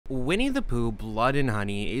Winnie the Pooh, Blood and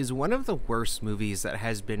Honey is one of the worst movies that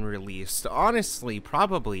has been released, honestly,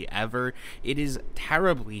 probably ever. It is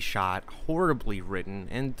terribly shot, horribly written,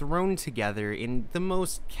 and thrown together in the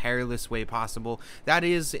most careless way possible. That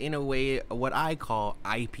is, in a way, what I call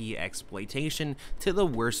IP exploitation to the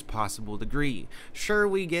worst possible degree. Sure,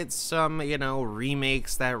 we get some,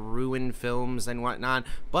 remakes that ruin films and whatnot,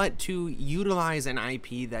 but to utilize an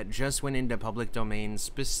IP that just went into public domain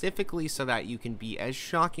specifically so that you can be as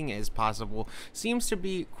shocking as possible seems to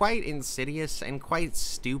be quite insidious and quite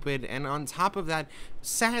stupid, and on top of that,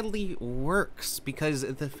 sadly works because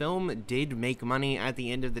the film did make money at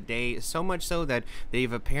the end of the day, so much so that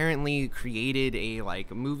they've apparently created a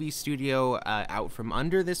movie studio out from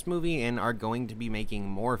under this movie and are going to be making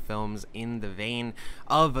more films in the vein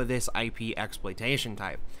of this IP exploitation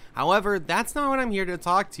type. However, that's not what I'm here to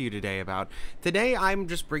talk to you today about. Today, I'm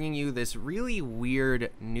just bringing you this really weird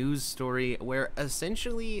news story where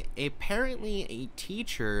essentially, apparently, a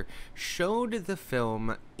teacher showed the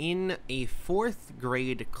film in a 4th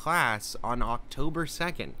grade class on October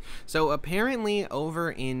 2nd. So apparently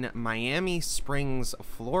over in Miami Springs,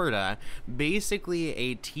 Florida, basically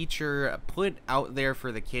a teacher put out there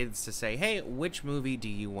for the kids to say, hey, which movie do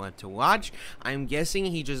you want to watch? I'm guessing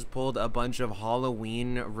he just pulled a bunch of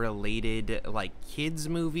Halloween related kids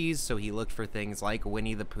movies, so he looked for things like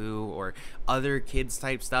Winnie the Pooh or other kids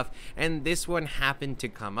type stuff, and this one happened to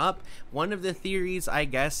come up. One of the theories, I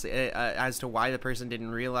guess, as to why the person didn't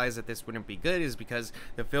realize that this wouldn't be good is because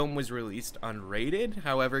the film was released unrated.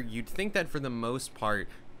 However, you'd think that for the most part,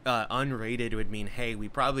 unrated would mean, hey, we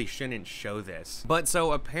probably shouldn't show this. But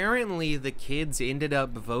so apparently the kids ended up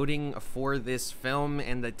voting for this film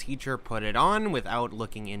and the teacher put it on without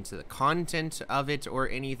looking into the content of it or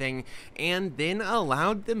anything, and then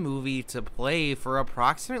allowed the movie to play for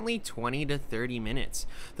approximately 20 to 30 minutes.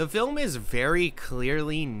 The film is very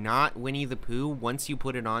clearly not Winnie the Pooh once you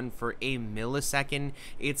put it on for a millisecond.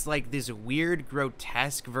 It's like this weird,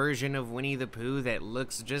 grotesque version of Winnie the Pooh that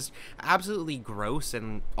looks just absolutely gross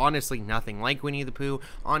and honestly nothing like Winnie the Pooh.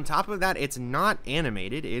 On top of that, it's not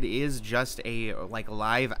animated. It is just a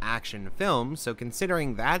live action film, so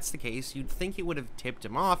considering that's the case, you'd think it would have tipped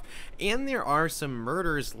him off, and there are some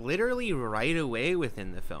murders literally right away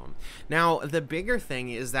within the film. Now, the bigger thing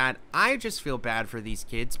is that I just feel bad for these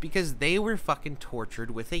kids because they were fucking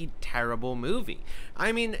tortured with a terrible movie.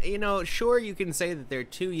 I mean, sure, you can say that they're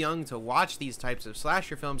too young to watch these types of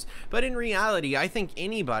slasher films, but in reality, I think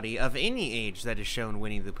anybody of any age that is shown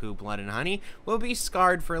Winnie the Pooh, Blood and Honey will be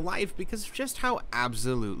scarred for life because of just how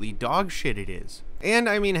absolutely dog shit it is. And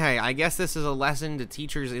I mean, hey, I guess this is a lesson to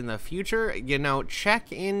teachers in the future.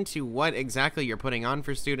 Check into what exactly you're putting on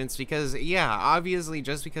for students because, yeah, obviously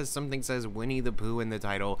just because something says Winnie the Pooh in the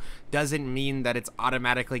title doesn't mean that it's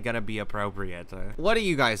automatically gonna be appropriate. What do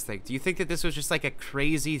you guys think? Do you think that this was just like a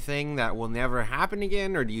crazy thing that will never happen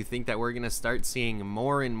again, or do you think that we're gonna start seeing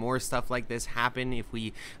more and more stuff like this happen if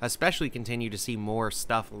we especially continue to see more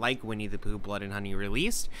stuff like Winnie the Pooh, Blood and Honey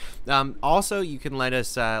released? Also, you can let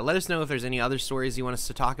us know if there's any other stories you want us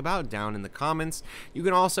to talk about down in the comments. You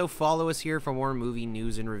can also follow us here for more movie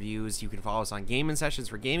news and reviews. You can follow us on gaming sessions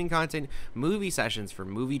for gaming content, movie sessions for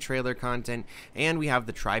movie trailer content, and we have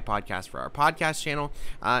the Try Podcast for our podcast channel.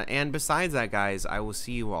 And besides that, guys, I will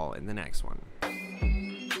see you all in the next one.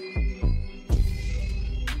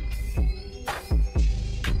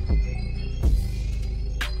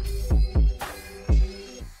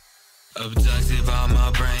 Abducted by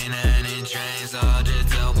my brain and it drains all the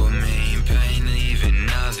dopamine. Pain leaving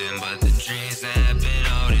nothing but the dreams that have been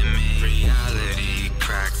holding me. Reality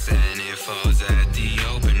cracks and it falls at the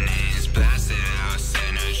openings. Blasted out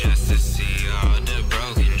center just to see all the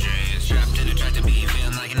broken dreams. Trapped in a track to be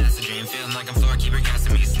feeling like an acid dream. Feeling like I'm floor keeper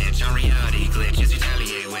casting me snitch on reality glitches.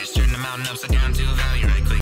 Retaliate wish, turn the mountain upside down to